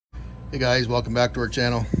Hey guys, welcome back to our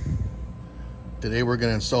channel. Today we're going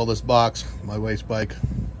to install this box on my wife's bike.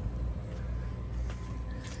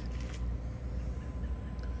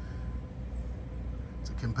 It's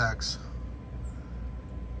a Kimpex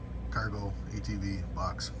cargo ATV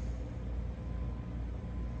box.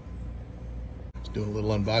 Just doing a little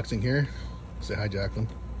unboxing here. Say hi, Jacqueline.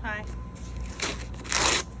 Hi.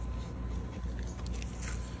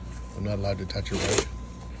 I'm not allowed to touch her bike.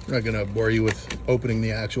 I'm not going to bore you with opening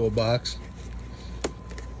the actual box.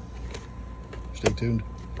 Stay tuned.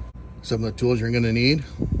 Some of the tools you're going to need: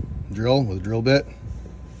 drill with a drill bit.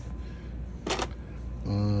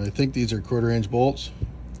 I think these are 1/4-inch bolts,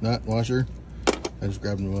 nut washer. I just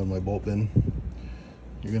grabbed them out of my bolt bin.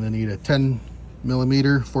 You're going to need a 10mm,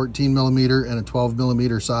 14mm, and a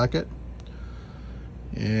 12mm socket,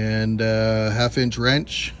 and a 1/2-inch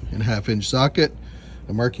wrench and a 1/2-inch socket,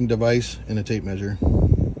 a marking device, and a tape measure.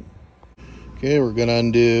 Okay, we're going to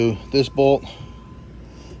undo this bolt,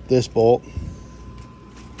 this bolt,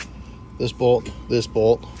 this bolt, this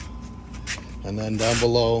bolt, and then down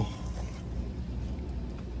below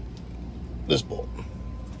this bolt.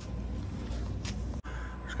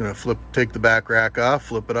 Just going to take the back rack off,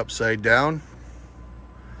 flip it upside down,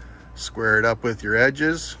 square it up with your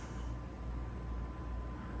edges,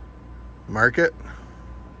 mark it,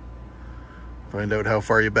 find out how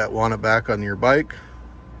far you want it back on your bike.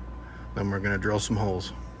 Then we're going to drill some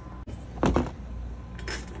holes.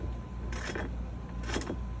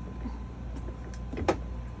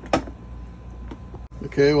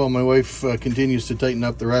 Okay, well, my wife continues to tighten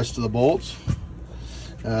up the rest of the bolts.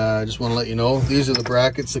 I just want to let you know, these are the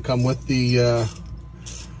brackets that come with the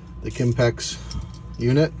Kimpex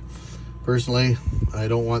unit. Personally, I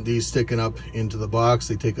don't want these sticking up into the box.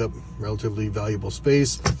 They take up relatively valuable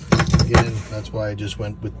space. Again, that's why I just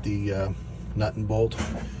went with the nut and bolt.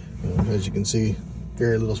 As you can see,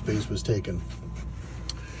 very little space was taken.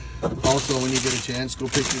 Also, when you get a chance, go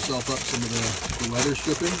pick yourself up some of the leather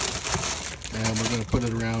stripping, and we're going to put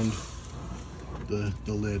it around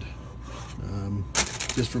the lid.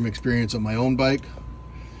 Just from experience on my own bike,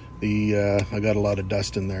 I got a lot of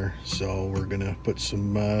dust in there, so we're going to put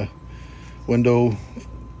some window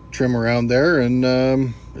trim around there, and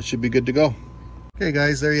it should be good to go. Okay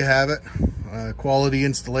guys, there you have it. Quality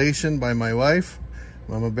installation by my wife,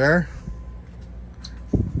 Mama Bear.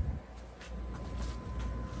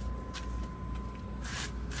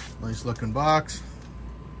 Nice looking box.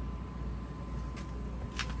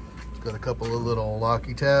 It's got a couple of little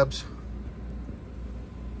locky tabs.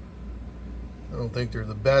 I don't think they're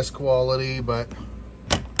the best quality, but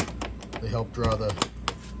they help draw the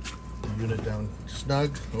unit down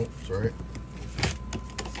snug. Oh, sorry.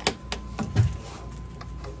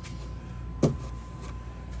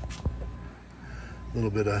 A little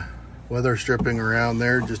bit of weather stripping around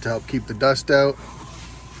there just to help keep the dust out.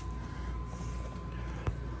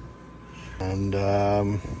 And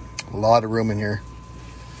a lot of room in here.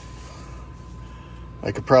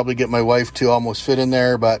 I could probably get my wife to almost fit in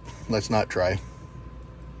there, but let's not try.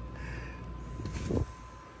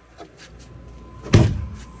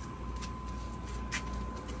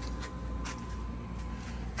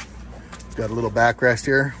 It's got a little backrest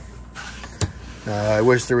here. I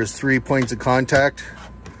wish there was 3 points of contact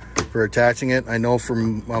for attaching it. I know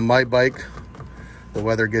from on my bike, the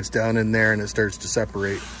weather gets down in there and it starts to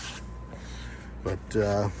separate. But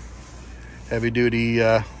heavy duty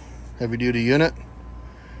unit,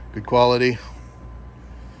 good quality.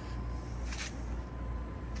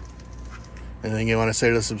 Anything you want to say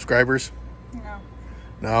to the subscribers? No.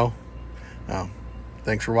 No? No.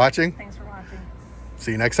 Thanks for watching. Thanks for watching.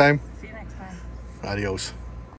 See you next time. See you next time. Adios.